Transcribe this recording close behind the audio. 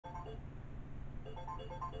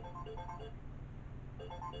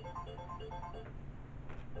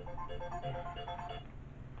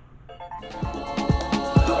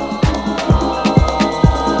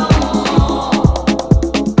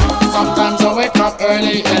Sometimes I wake up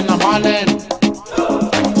early in the morning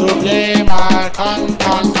to play my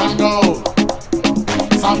Congo.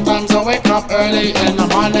 Sometimes I wake up early in the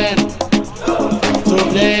morning to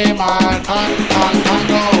play my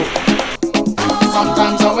Congo.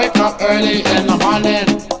 Sometimes I wake up early in the morning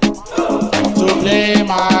to play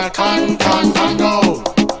my Congo.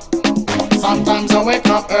 Sometimes I wake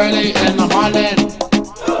up early in the morning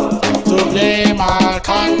to play my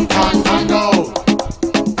Congo.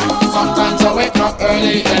 Sometimes I wake up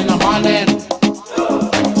early in the morning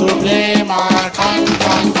to play my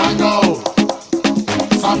Congo.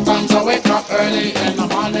 Sometimes I wake up early in the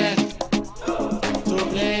morning to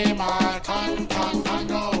play my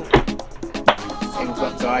Congo. Hey, what's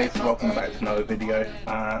up guys, welcome back to another video.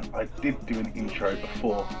 I did do an intro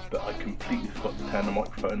before, but I completely forgot to turn the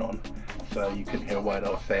microphone on, so you couldn't hear what I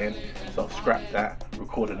was saying, so I've scrapped that,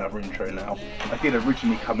 record another intro now. I did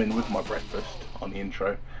originally come in with my breakfast on the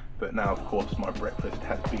intro, but now of course my breakfast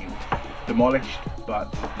has been demolished.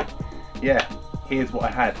 But yeah, here's what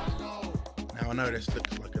I had. Now I know this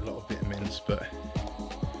looks like a lot of vitamins, but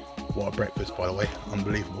what a breakfast, by the way,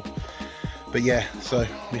 unbelievable. But yeah, so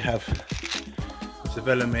we have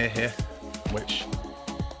Southampton here, which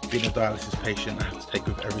being a dialysis patient I have to take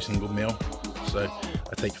with every single meal, so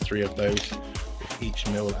I take 3 of those with each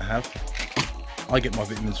meal that I have. I get my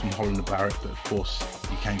vitamins from Holland & Barrett, but of course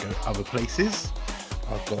you can go other places.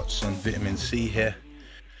 I've got some vitamin C here,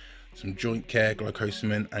 some joint care,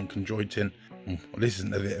 glucosamine and conjointin. Well, this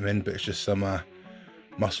isn't a vitamin, but it's just some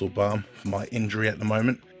muscle balm for my injury at the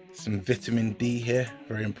moment. Some vitamin D here,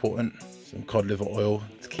 very important. Some cod liver oil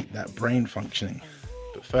to keep that brain functioning.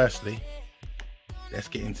 But firstly, let's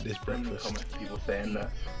get into this breakfast. People saying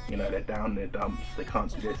that, you know, they're down their dumps, they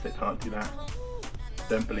can't do this, they can't do that.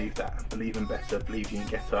 Don't believe that. Believe in better, believe you can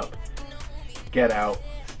get up, get out,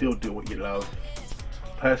 still do what you love.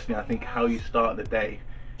 Personally, I think how you start the day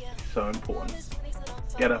is so important.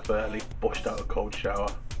 Get up early, washed out a cold shower,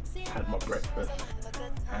 had my breakfast,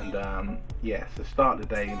 and yeah, so start the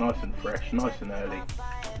day nice and fresh, nice and early.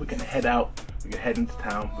 We're gonna head out, we're gonna head into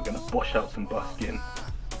town, we're gonna wash out some busking,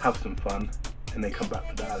 have some fun, and then come back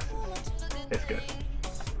for dialysis. Let's go.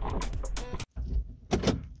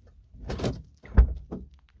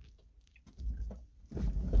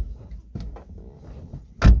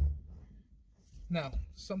 Now,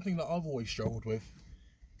 something that I've always struggled with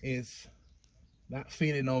is that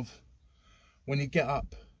feeling of when you get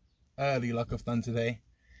up early like I've done today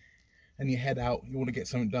and you head out, you want to get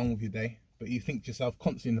something done with your day, but you think to yourself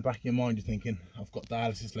constantly in the back of your mind, you're thinking, I've got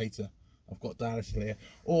dialysis later, I've got dialysis later.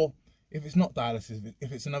 Or if it's not dialysis,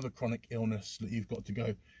 if it's another chronic illness that you've got to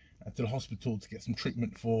go to the hospital to get some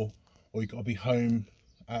treatment for, or you've got to be home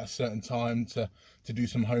at a certain time to do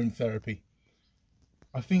some home therapy.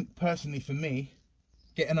 I think personally for me,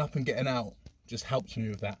 getting up and getting out just helps me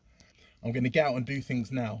with that. I'm going to get out and do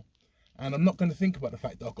things now, and I'm not going to think about the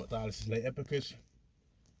fact that I've got dialysis later because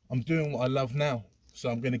I'm doing what I love now. So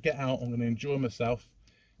I'm going to get out, I'm going to enjoy myself,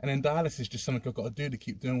 and then dialysis is just something I've got to do to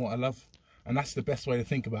keep doing what I love. And that's the best way to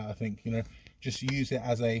think about it, I think. You know, just use it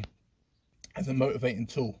as a motivating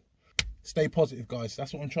tool. Stay positive, guys.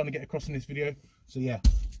 That's what I'm trying to get across in this video. So yeah,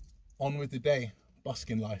 on with the day.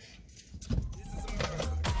 Busking life. This is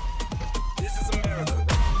America. This is America.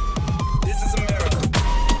 This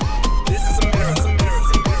is America.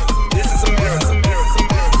 This is America.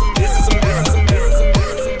 This is America.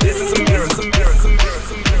 This is America.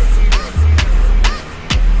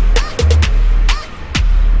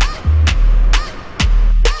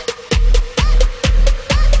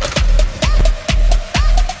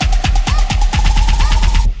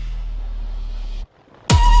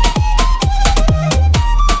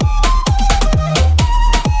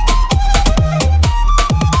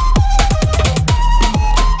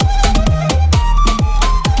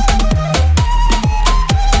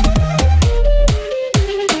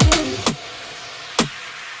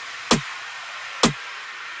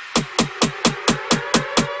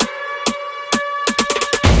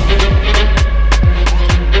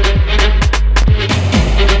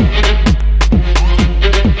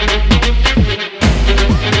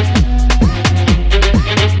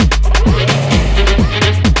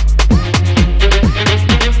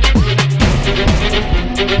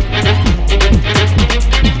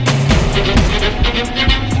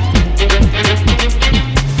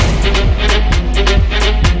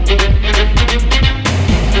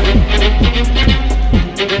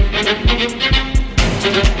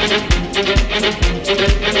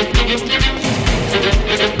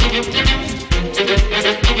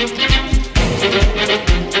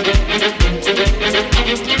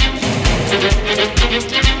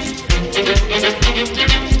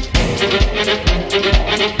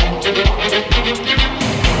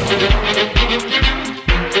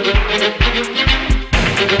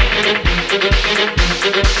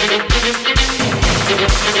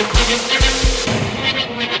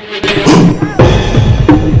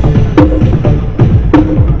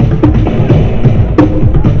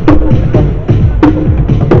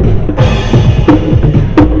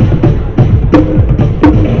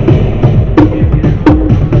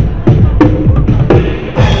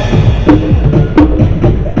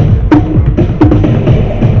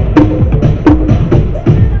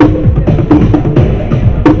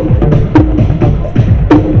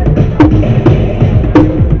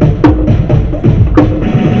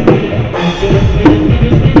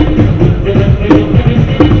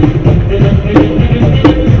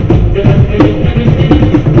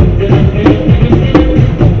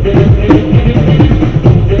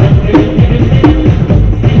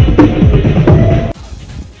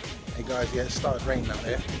 Yeah, it started raining out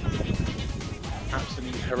here.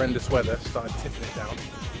 Absolutely horrendous weather, started tipping it down.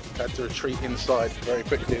 Had to retreat inside very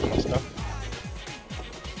quickly with my stuff.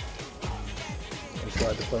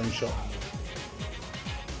 Inside the phone shop.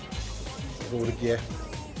 With all the gear.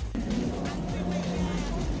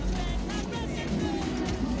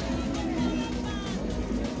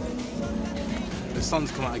 The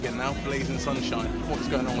sun's come out again now, blazing sunshine. What's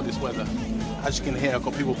going on with this weather? As you can hear, I've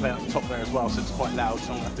got people playing up the top there as well, so it's quite loud,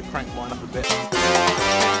 so I'm going to have to crank mine up a bit.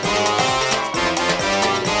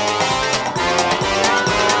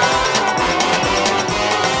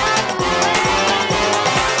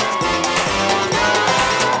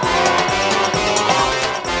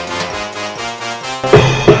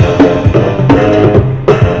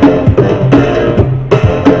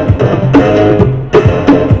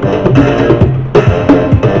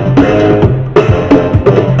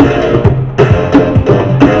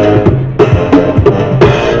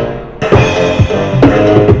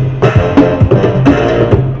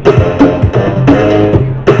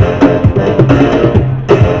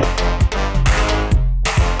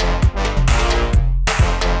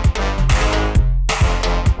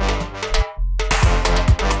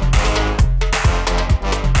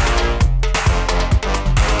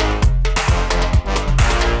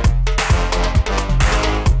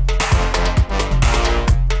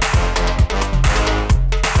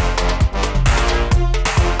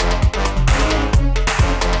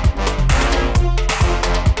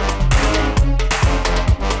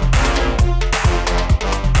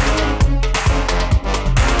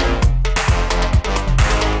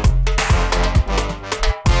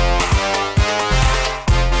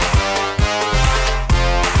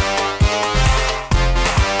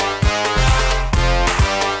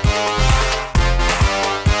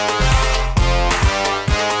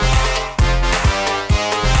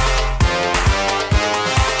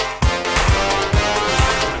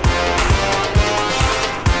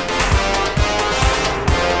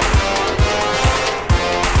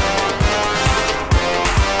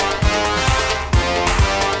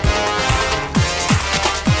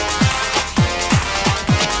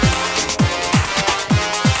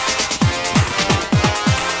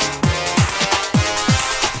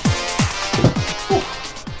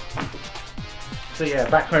 So yeah,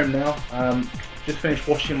 back home now. Just finished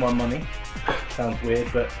washing my money. Sounds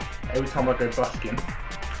weird, but every time I go busking,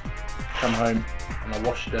 come home and I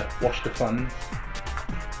wash the funds.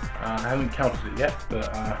 I haven't counted it yet,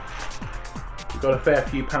 but we've got a fair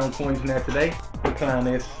few pound coins in there today. The plan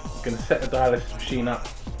is I'm going to set the dialysis machine up,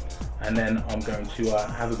 and then I'm going to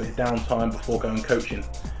have a bit of downtime before going coaching.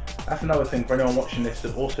 That's another thing for anyone watching this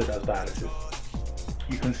that also does dialysis.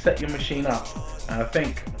 You can set your machine up, and I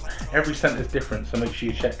think every centre is different, so make sure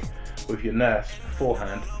you check with your nurse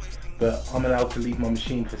beforehand. But I'm allowed to leave my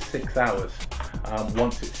machine for 6 hours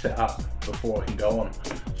once it's set up before I can go on.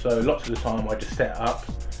 So lots of the time I just set it up,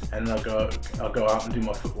 and then I'll go out and do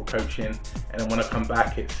my football coaching, and then when I come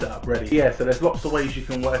back it's set up ready. Yeah, so there's lots of ways you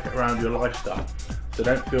can work it around your lifestyle. So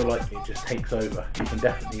don't feel like it just takes over. You can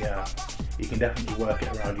definitely work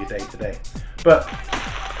it around your day to day. But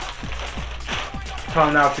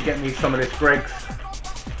time now to get me some of this Gregg's.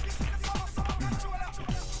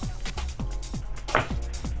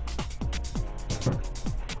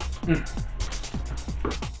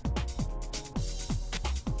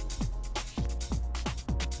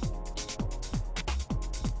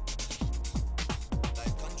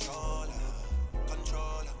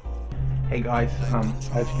 Hey guys,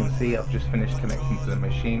 as you can see, I've just finished connecting to the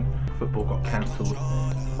machine. Football got cancelled,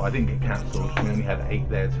 but I didn't get cancelled. We only had 8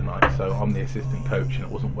 there tonight, so I'm the assistant coach, and it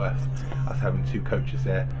wasn't worth us having 2 coaches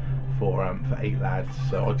there for 8 lads.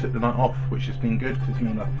 So I took the night off, which has been good because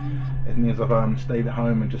it means I've stayed at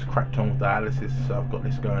home and just cracked on with dialysis. So I've got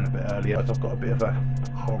this going a bit earlier. I've got a bit of a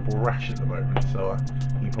horrible rash at the moment, so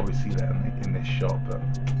you can probably see that in this shot. But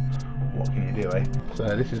what can you do, eh?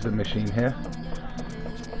 So this is the machine here.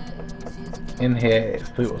 In here it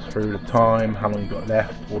filters through the time, how long you've got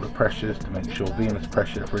left, all the pressures to make sure venous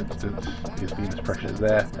pressure, for instance, is venous pressure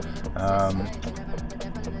there.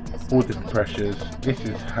 All different pressures. This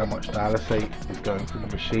is how much dialysate is going through the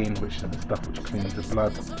machine, which is the stuff which cleans the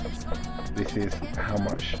blood. This is how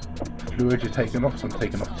much fluid you're taking off. So I'm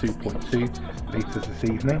taking off 2.2 litres this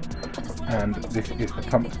evening. And this is the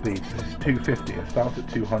pump speed. So this is 250. It starts at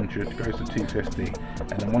 200, goes to 250,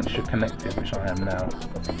 and then once you're connected, which I am now,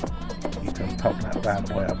 you can pump that bad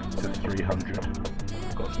boy up to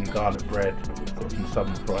 300. Got some garlic bread, got some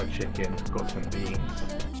southern fried chicken, got some beans.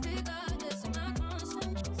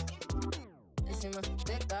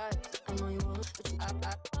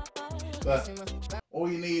 But all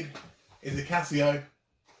you need is a Casio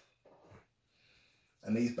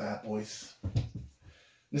and these bad boys.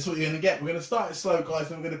 This is what you're going to get. We're going to start it slow, guys,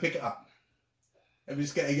 then we're going to pick it up. Everybody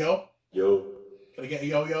just get a yo. Yo. Can I get a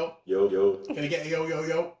yo yo? Yo yo. Can I get a yo yo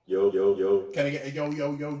yo? Yo yo yo. Can I get a yo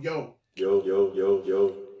yo yo yo? Yo yo yo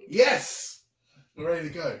yo. Yes! We're ready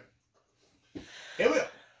to go. Here we go.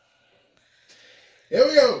 Here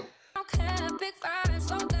we go.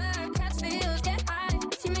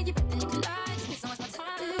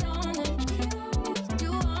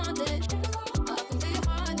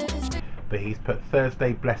 But he's put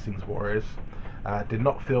Thursday blessings, Warriors. Did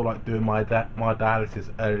not feel like doing my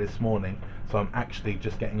dialysis early this morning, so I'm actually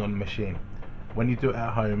just getting on the machine. When you do it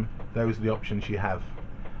at home, those are the options you have.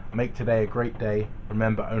 Make today a great day.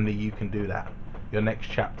 Remember, only you can do that. Your next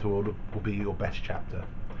chapter will be your best chapter.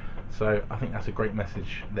 So I think that's a great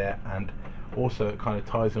message there, and also it kind of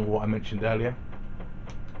ties in what I mentioned earlier.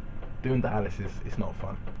 Doing dialysis is not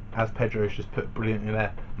fun. As Pedro's just put brilliantly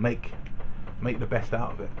there, make the best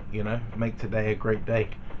out of it, you know, make today a great day.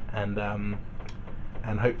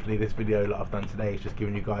 And hopefully this video that I've done today is just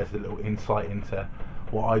giving you guys a little insight into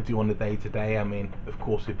what I do on the day to day. I mean, of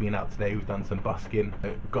course, we've been out today, we've done some busking,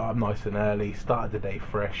 got up nice and early, started the day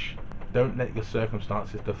fresh. Don't let your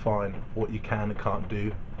circumstances define what you can and can't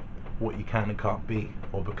do, what you can and can't be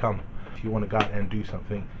or become. If you want to go out there and do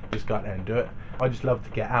something, just go out there and do it. I just love to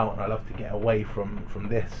get out, and I love to get away from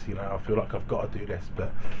this, you know. I feel like I've got to do this.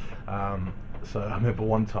 But so I remember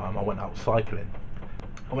one time I went out cycling.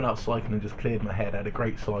 And just cleared my head. I had a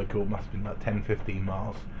great cycle, must have been like 10-15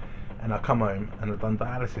 miles, and I come home and I've done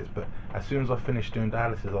dialysis. But as soon as I finished doing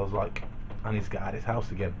dialysis, I was like, I need to get out of this house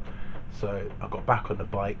again. So I got back on the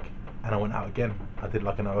bike and I went out again. I did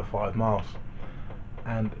like another 5 miles.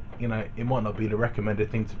 And you know, it might not be the recommended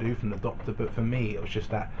thing to do from the doctor, but for me it was just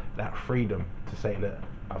that freedom to say that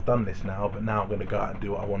I've done this now, but now I'm going to go out and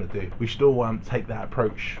do what I want to do. We should all take that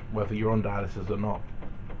approach, whether you're on dialysis or not.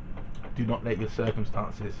 Do not let your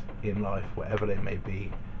circumstances in life, whatever they may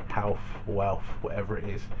be, health, wealth, whatever it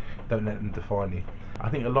is, don't let them define you. I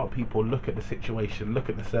think a lot of people look at the situation, look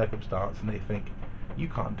at the circumstance, and they think, you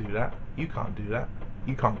can't do that, you can't do that,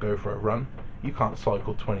 you can't go for a run, you can't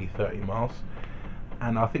cycle 20-30 miles.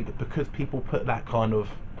 And I think that because people put that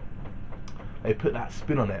they put that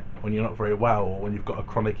spin on it when you're not very well, or when you've got a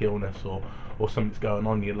chronic illness, or something's going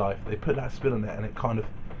on in your life, they put that spin on it, and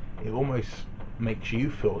it almost makes you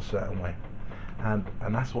feel a certain way. And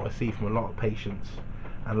that's what I see from a lot of patients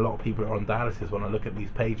and a lot of people that are on dialysis when I look at these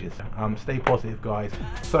pages. Stay positive, guys.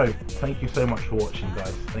 So thank you so much for watching,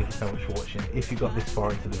 guys. Thank you so much for watching. If you got this far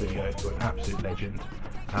into the video, you're an absolute legend.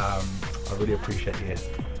 I really appreciate it,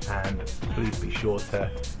 and please be sure to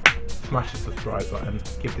smash the subscribe button,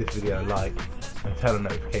 give this video a like, and turn on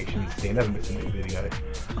notifications so you never miss a new video.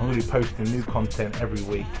 I'm going to be posting new content every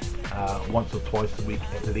week, once or twice a week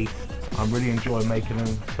at least. I'm really enjoying making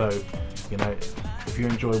them, so you know, if you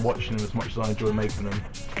enjoy watching them as much as I enjoy making them,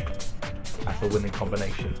 that's a winning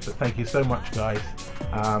combination. But thank you so much, guys.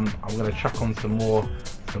 I'm going to chuck on some more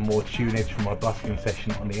tunage from my busking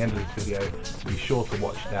session on the end of this video. Be sure to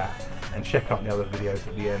watch that and check out the other videos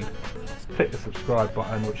at the end. Click the subscribe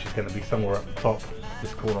button, which is going to be somewhere at the top,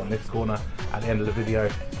 this corner, on this corner, at the end of the video,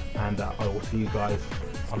 and I will see you guys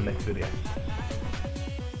on the next video.